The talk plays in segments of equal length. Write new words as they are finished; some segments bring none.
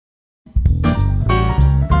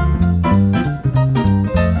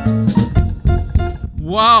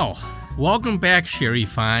Wow. Welcome back, Sherry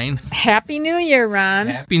Fine. Happy New Year, Ron.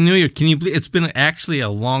 Happy New Year. Can you believe it's been actually a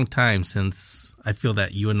long time since I feel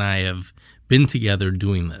that you and I have been together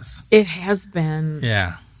doing this. It has been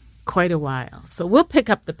quite a while. So we'll pick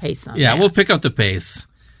up the pace on that. Yeah, we'll pick up the pace.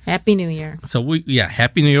 Happy New Year. So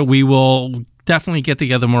Happy New Year. We will definitely get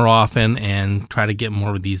together more often and try to get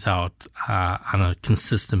more of these out on a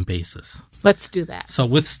consistent basis. Let's do that. So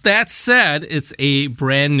with that said, it's a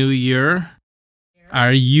brand new year.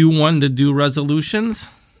 Are you one to do resolutions?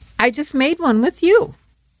 I just made one with you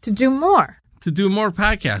to do more. To do more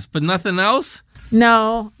podcasts, but nothing else?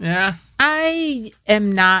 No. Yeah? I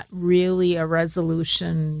am not really a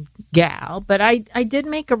resolution gal, but I did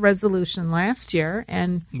make a resolution last year.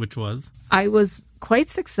 And which was? I was quite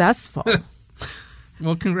successful.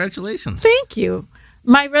 Well, congratulations. Thank you.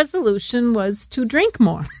 My resolution was to drink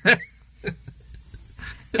more.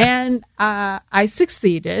 And I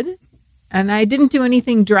succeeded. And I didn't do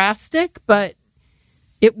anything drastic, but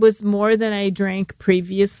it was more than I drank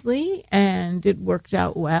previously, and it worked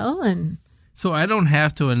out well. And so I don't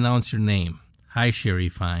have to announce your name. Hi, Sherry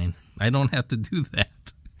Fine. I don't have to do that.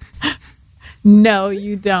 No,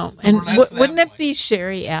 you don't. So and wouldn't it be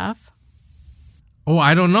Sherry F? Oh,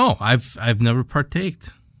 I don't know. I've never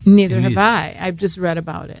partaked. Neither have I. I've just read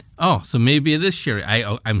about it. Oh, so maybe it is Sherry.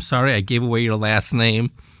 I'm sorry. I gave away your last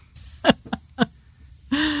name.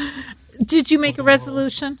 Did you make a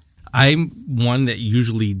resolution? I'm one that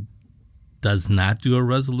usually does not do a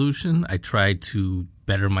resolution. I try to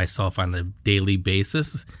better myself on a daily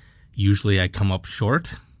basis. Usually I come up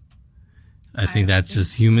short. I think that's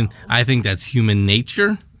just human. I think that's human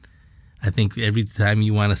nature. I think every time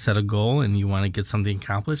you want to set a goal and you want to get something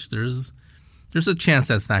accomplished, there's a chance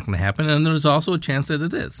that's not going to happen. And there's also a chance that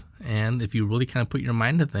it is. And if you really kind of put your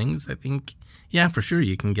mind to things, I think, yeah, for sure,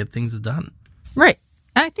 you can get things done. Right.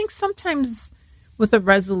 And I think sometimes with a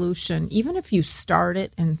resolution, even if you start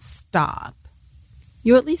it and stop,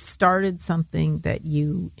 you at least started something that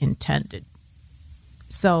you intended.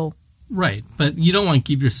 So. Right. But you don't want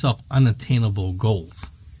to give yourself unattainable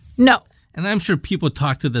goals. No. And I'm sure people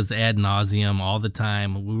talk to this ad nauseum all the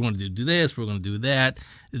time. We want to do this. We're going to do that.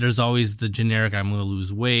 There's always the generic, I'm going to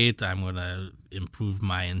lose weight. I'm going to improve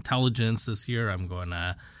my intelligence this year. I'm going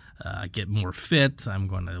to get more fit. I'm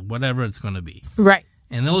going to whatever it's going to be. Right.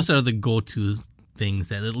 And those are the go-to things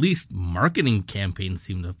that at least marketing campaigns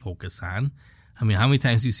seem to focus on. I mean, how many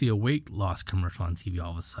times do you see a weight loss commercial on TV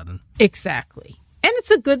all of a sudden? Exactly. And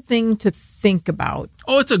it's a good thing to think about.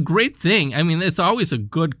 Oh, it's a great thing. I mean, it's always a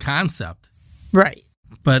good concept. Right.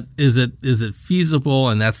 But is it feasible?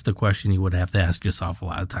 And that's the question you would have to ask yourself a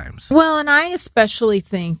lot of times. Well, and I especially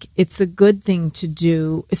think it's a good thing to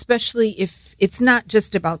do, especially if it's not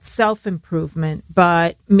just about self-improvement,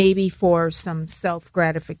 but maybe for some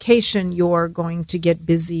self-gratification, you're going to get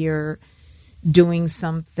busier doing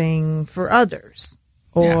something for others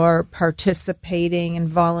or participating and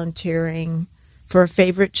volunteering for a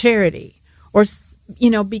favorite charity or,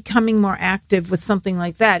 becoming more active with something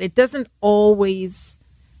like that. It doesn't always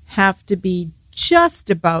have to be just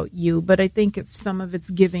about you, but I think if some of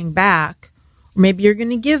it's giving back, maybe you're going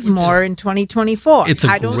to give more in 2024. It's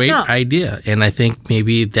a great idea, and I think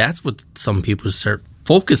maybe that's what some people start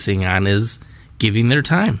focusing on is giving their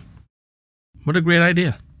time. What a great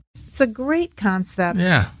idea. It's a great concept.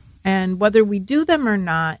 Yeah. And whether we do them or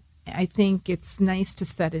not, I think it's nice to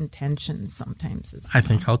set intentions sometimes as well. I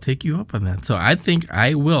think I'll take you up on that. So I think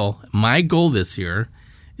I will. My goal this year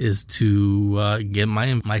is to get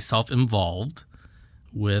myself involved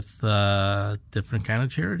with different kind of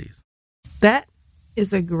charities. That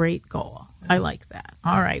is a great goal. I like that.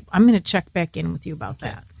 All right. I'm going to check back in with you about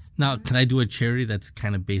that. Now, can I do a charity that's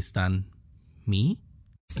kind of based on me?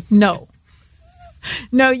 No.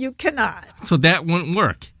 No, you cannot. So that won't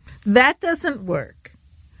work. That doesn't work.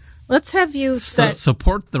 Let's have you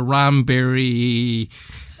support the Ron Berry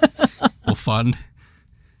fund.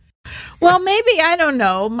 Well, maybe, I don't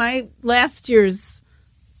know. My last year's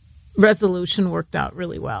resolution worked out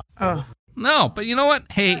really well. Oh. No, but you know what?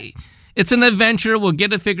 Hey, it's an adventure. We'll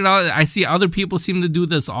get it figured out. I see other people seem to do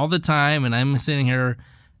this all the time, and I'm sitting here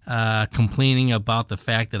complaining about the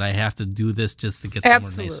fact that I have to do this just to get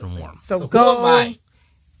somewhere nice and warm. So go. Who am I?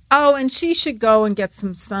 Oh, and she should go and get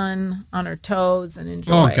some sun on her toes and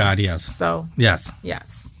enjoy. Oh, God, yes. So yes.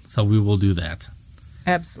 So we will do that.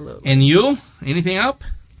 Absolutely. And you? Anything up?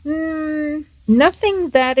 Nothing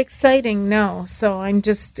that exciting, no. So I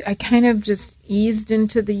kind of just eased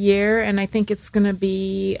into the year, and I think it's going to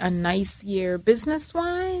be a nice year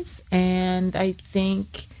business-wise. And I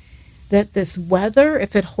think that this weather,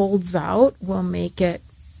 if it holds out, will make it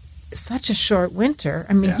such a short winter.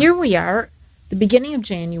 I mean, here we are. the beginning of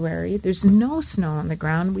January. There's no snow on the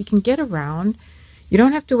ground. We can get around. You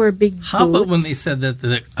don't have to wear big boots. How about when they said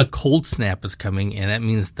that a cold snap is coming, and that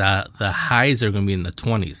means that the highs are going to be in the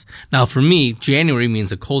 20s? Now, for me, January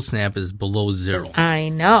means a cold snap is below zero. I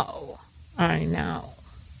know.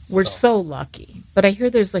 We're so lucky. But I hear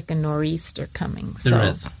there's like a nor'easter coming. There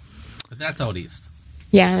is. But that's out east.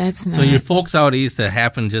 Yeah, that's not. So your folks out east that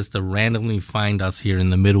happen just to randomly find us here in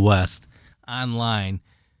the Midwest online,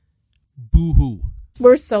 boo-hoo.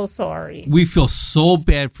 We're so sorry. We feel so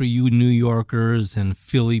bad for you New Yorkers and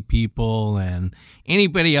Philly people and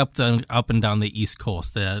anybody up and down the East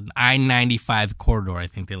Coast, the I-95 corridor, I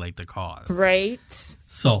think they like to call it. Right.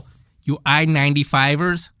 So, you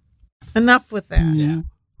I-95ers, enough with that. Yeah.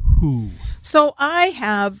 Who? So I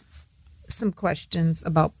have some questions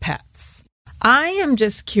about pets. I am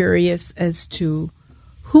just curious as to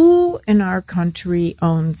who in our country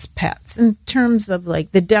owns pets in terms of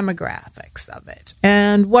like the demographics of it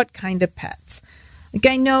and what kind of pets. Like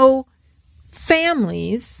I know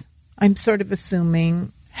families, I'm sort of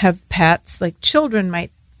assuming, have pets. Like children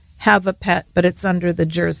might have a pet, but it's under the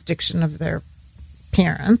jurisdiction of their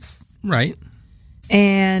parents. Right.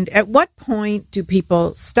 And at what point do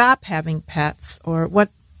people stop having pets, or at what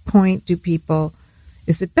point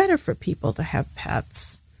is it better for people to have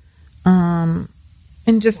pets?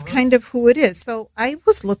 And just kind of who it is. So I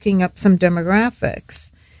was looking up some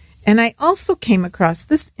demographics, and I also came across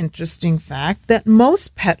this interesting fact that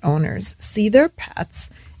most pet owners see their pets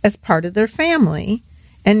as part of their family,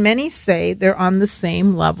 and many say they're on the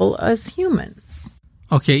same level as humans.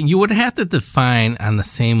 Okay, you would have to define on the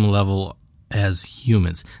same level as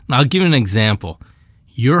humans. Now, I'll give you an example.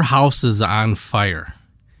 Your house is on fire.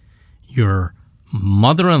 Your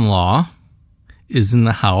mother-in-law is in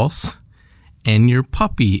the house, and your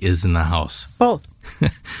puppy is in the house. Both.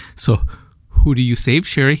 So, who do you save,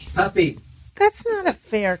 Sherry? Puppy. That's not a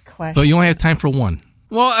fair question. But you only have time for one.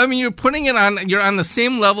 Well, I mean, you're on the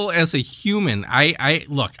same level as a human.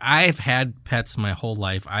 Look, I've had pets my whole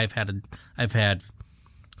life. I've had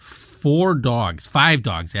 5 dogs,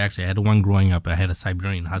 actually. I had one growing up. I had a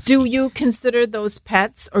Siberian Husky. Do you consider those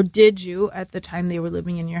pets, or did you, at the time they were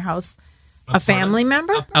living in your house, a family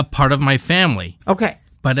member? A part of my family. Okay.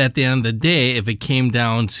 But at the end of the day, if it came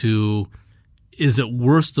down to, is it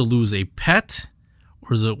worse to lose a pet,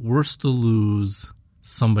 or is it worse to lose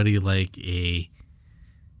somebody like a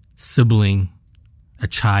sibling, a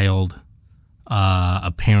child,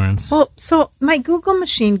 a parent? Well, so my Google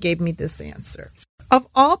machine gave me this answer. Of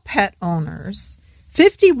all pet owners,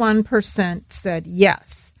 51% said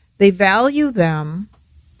yes, they value them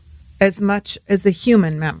as much as a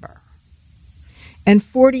human member. And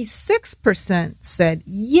 46% said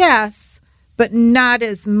yes, but not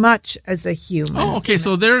as much as a human. Oh, okay,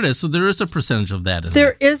 so there it is. So there is a percentage of that.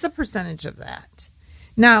 There is a percentage of that.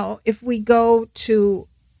 Now, if we go to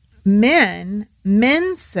men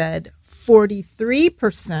said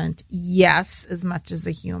 43% yes, as much as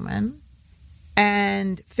a human.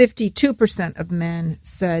 And 52% of men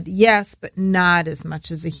said yes, but not as much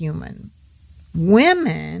as a human.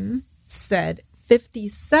 Women said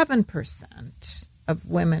 57% of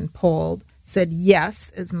women polled said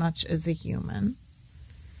yes, as much as a human.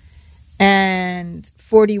 And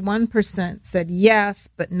 41% said yes,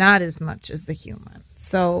 but not as much as a human.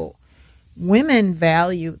 So women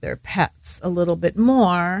value their pets a little bit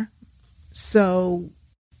more. So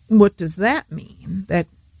what does that mean? That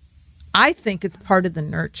I think it's part of the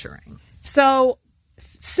nurturing. So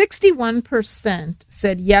 61%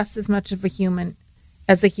 said yes, as much of a human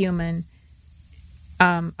as a human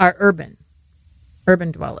are urban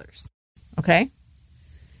dwellers. Okay?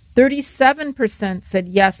 37% said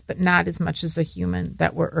yes, but not as much as a human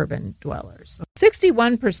that were urban dwellers.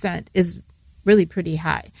 61% is really pretty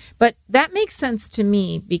high. But that makes sense to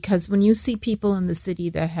me because when you see people in the city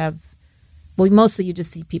that have, well, mostly you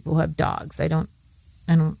just see people who have dogs. They don't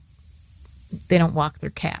walk their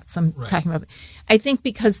cats. I'm talking about, I think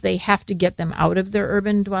because they have to get them out of their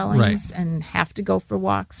urban dwellings and have to go for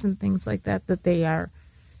walks and things like that, that they are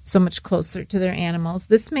so much closer to their animals.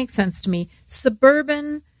 This makes sense to me.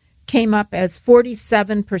 Suburban came up as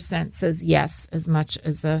 47% says yes, as much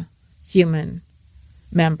as a human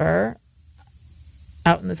member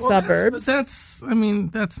out in the suburbs. That's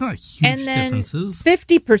not huge and then differences.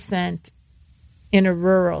 50% in a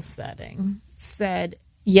rural setting said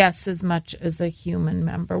yes, as much as a human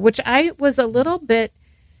member, which I was a little bit,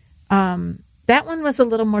 that one was a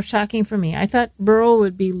little more shocking for me. I thought rural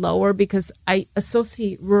would be lower because I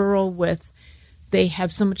associate rural with they have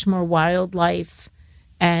so much more wildlife,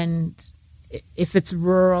 and if it's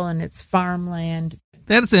rural and it's farmland.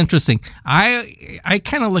 That's interesting. I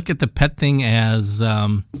kind of look at the pet thing as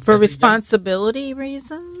For responsibility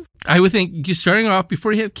reasons? I would think you're starting off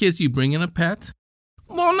before you have kids. You bring in a pet.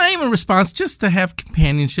 Well, not even response, just to have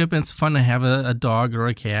companionship. And it's fun to have a dog or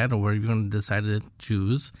a cat or whatever you're going to decide to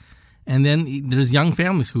choose. And then there's young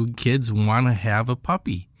families who kids want to have a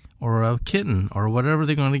puppy or a kitten or whatever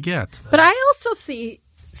they're going to get. But I also see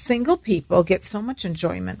single people get so much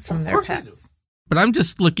enjoyment from their pets. But I'm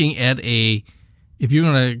just looking at if you're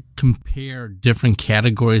going to compare different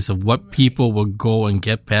categories of what people will go and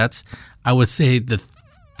get pets, I would say the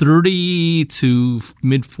 30 to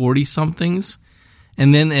mid 40 somethings.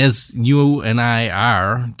 And then as you and I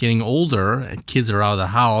are getting older, kids are out of the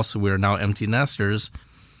house, we're now empty nesters,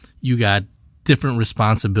 you got different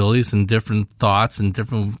responsibilities and different thoughts and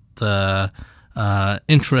different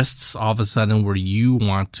interests all of a sudden where you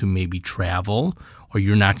want to maybe travel or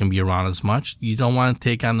you're not going to be around as much. You don't want to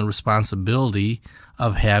take on the responsibility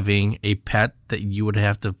of having a pet that you would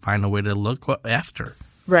have to find a way to look after.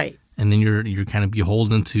 Right. And then you're kind of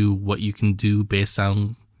beholden to what you can do based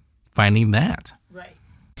on finding that. Right.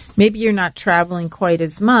 Maybe you're not traveling quite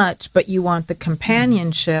as much, but you want the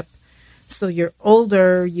companionship. So you're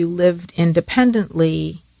older, you lived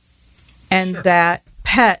independently, and that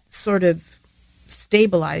pet sort of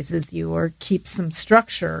stabilizes you or keeps some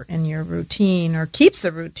structure in your routine or keeps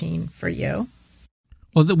a routine for you.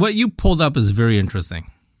 Well, what you pulled up is very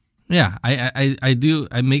interesting. Yeah, I do.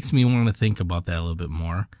 It makes me want to think about that a little bit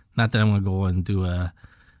more. Not that I'm going to go and do a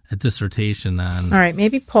dissertation on. All right,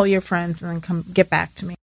 maybe poll your friends and then get back to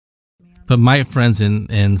me. But my friends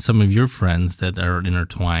and some of your friends that are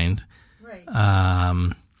intertwined are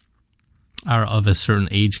of a certain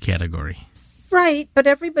age category. Right, but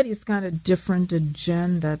everybody's got a different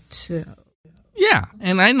agenda, too. Yeah,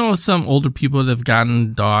 and I know some older people that have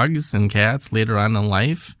gotten dogs and cats later on in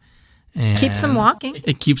life. And keeps them walking.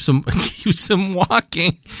 It keeps them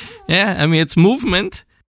walking. Yeah, I mean, it's movement.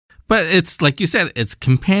 But it's, like you said, it's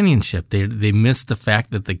companionship. They miss the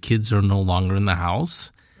fact that the kids are no longer in the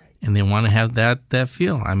house, and they want to have that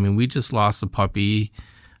feel. I mean, we just lost a puppy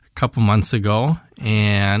a couple months ago,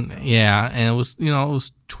 and it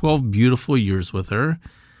was 12 beautiful years with her,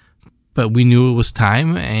 but we knew it was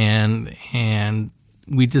time, and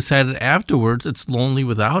we decided afterwards it's lonely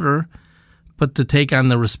without her, but to take on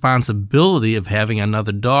the responsibility of having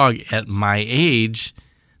another dog at my age,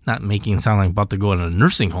 not making it sound like I'm about to go in a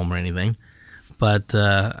nursing home or anything, but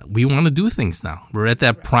we want to do things now. We're at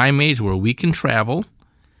that prime age where we can travel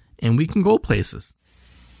and we can go places.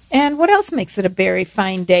 And what else makes it a very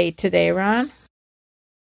fine day today, Ron?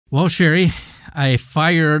 Well, Sherry, I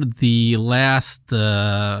fired the last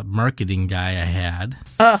marketing guy I had.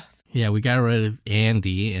 Yeah, we got rid of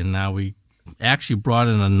Andy, and now we actually brought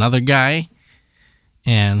in another guy,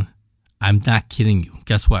 and I'm not kidding you.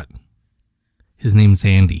 Guess what? His name's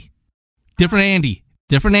Andy. Different Andy.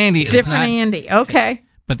 Andy, okay.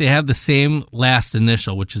 But they have the same last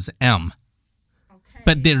initial, which is M. Okay.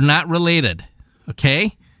 But they're not related,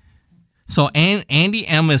 okay? So Andy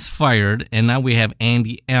M is fired, and now we have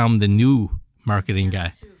Andy M, the new marketing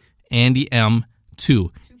guy. Andy M 2.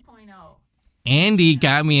 2.0. Andy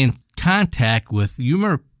got me in contact with, you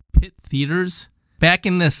remember Pit Theaters? Back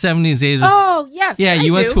in the 70s, 80s. Oh, yes. Yeah,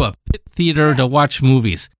 you went to a Pit Theater to watch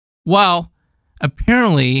movies. Well,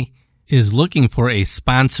 apparently is looking for a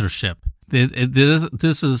sponsorship.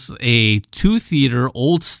 This is a 2-theater,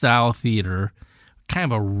 old-style theater,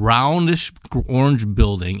 kind of a roundish orange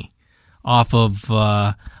building off of,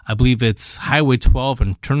 I believe it's Highway 12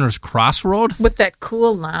 and Turner's Crossroad. With that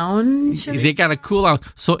cool lounge? They got a cool lounge.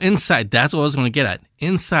 So inside, that's what I was going to get at.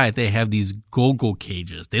 Inside, they have these go-go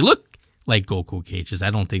cages. They look like go-go cages.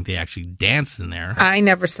 I don't think they actually dance in there. I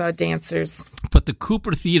never saw dancers. But the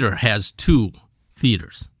Cooper Theater has 2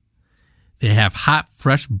 theaters. They have hot,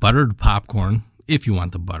 fresh, buttered popcorn, if you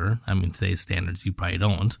want the butter. I mean, today's standards, you probably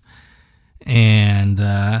don't. And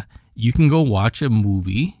you can go watch a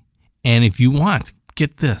movie. And if you want,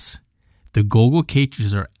 get this, the go-go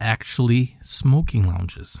cages are actually smoking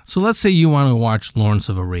lounges. So let's say you want to watch Lawrence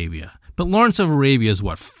of Arabia. But Lawrence of Arabia is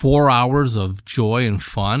 4 hours of joy and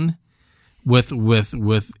fun with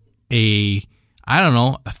a, I don't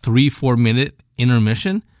know, a 3-4 minute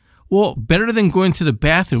intermission? Well, better than going to the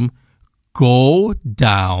bathroom, go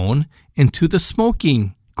down into the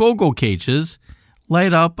smoking go-go cages,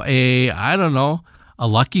 light up a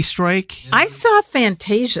Lucky Strike. I saw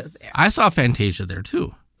Fantasia there. I saw Fantasia there,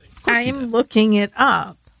 too. I'm looking it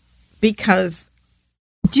up because,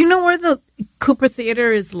 do you know where the Cooper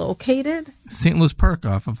Theater is located? St. Louis Park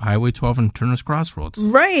off of Highway 12 and Turner's Crossroads.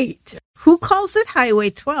 Right. Who calls it Highway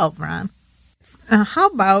 12, Ron? How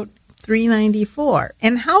about $394.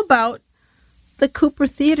 And how about the Cooper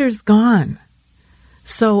Theater's gone?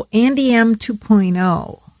 So Andy M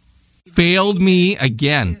 2.0 failed me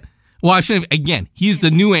again. Well, I should have, again, he's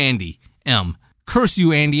the new Andy M. Curse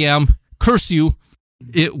you, Andy M. Curse you.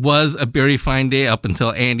 It was a very fine day up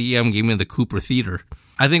until Andy M gave me the Cooper Theater.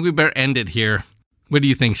 I think we better end it here. What do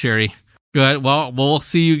you think, Sherry? Good. Well, we'll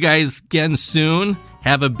see you guys again soon.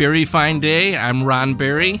 Have a very fine day. I'm Ron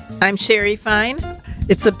Berry. I'm Sherry Fine.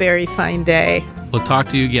 It's a very fine day. We'll talk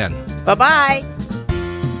to you again. Bye-bye.